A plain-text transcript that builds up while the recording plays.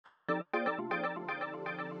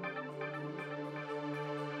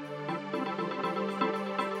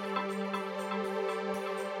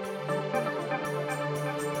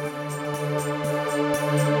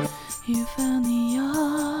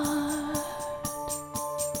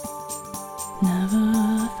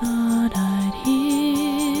Never thought I'd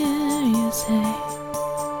hear you say,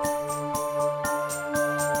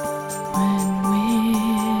 when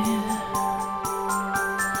we're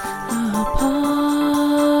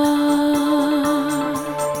apart,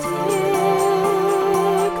 take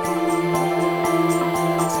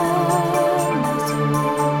this honest.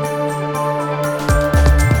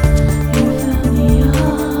 You fill me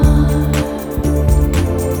up.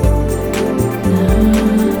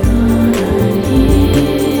 Never thought I'd hear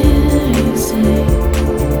you say,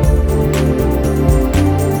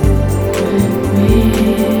 when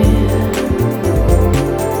we're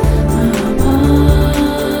apart,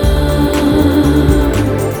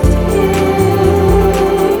 take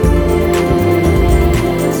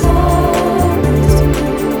this honest.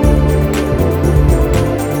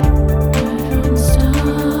 Right from the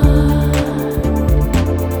start,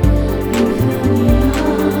 you fill me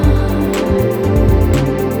up.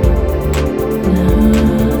 Never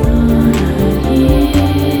thought I'd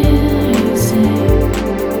hear you say,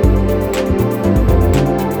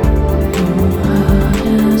 your heart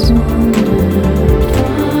has wandered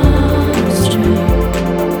far astray,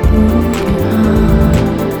 broken hearts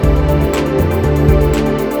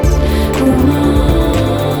grow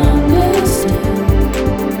longer still.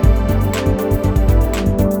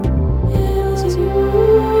 It was you.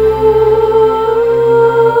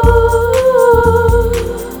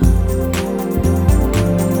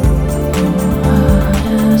 Your heart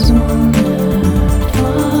has wandered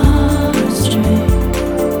far astray,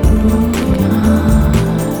 broken hearts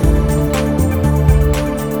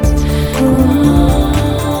grow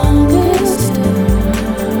longer still.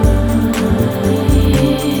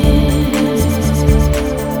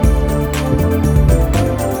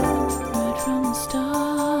 Right from the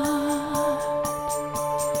start,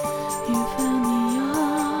 you fill me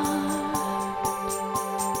up.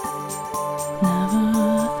 Never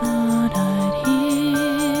thought I'd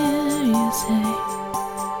hear you say,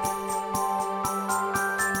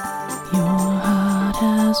 your heart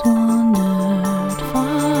has wandered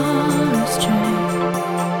far astray,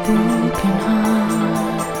 broken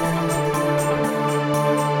hearts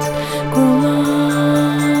grow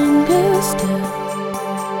longer still.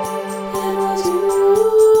 It was you.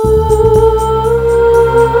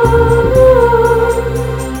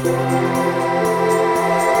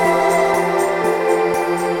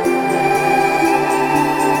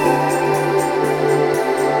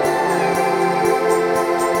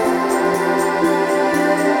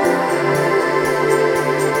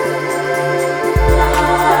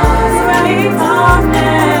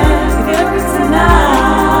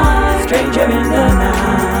 Stranger in the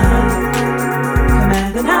night.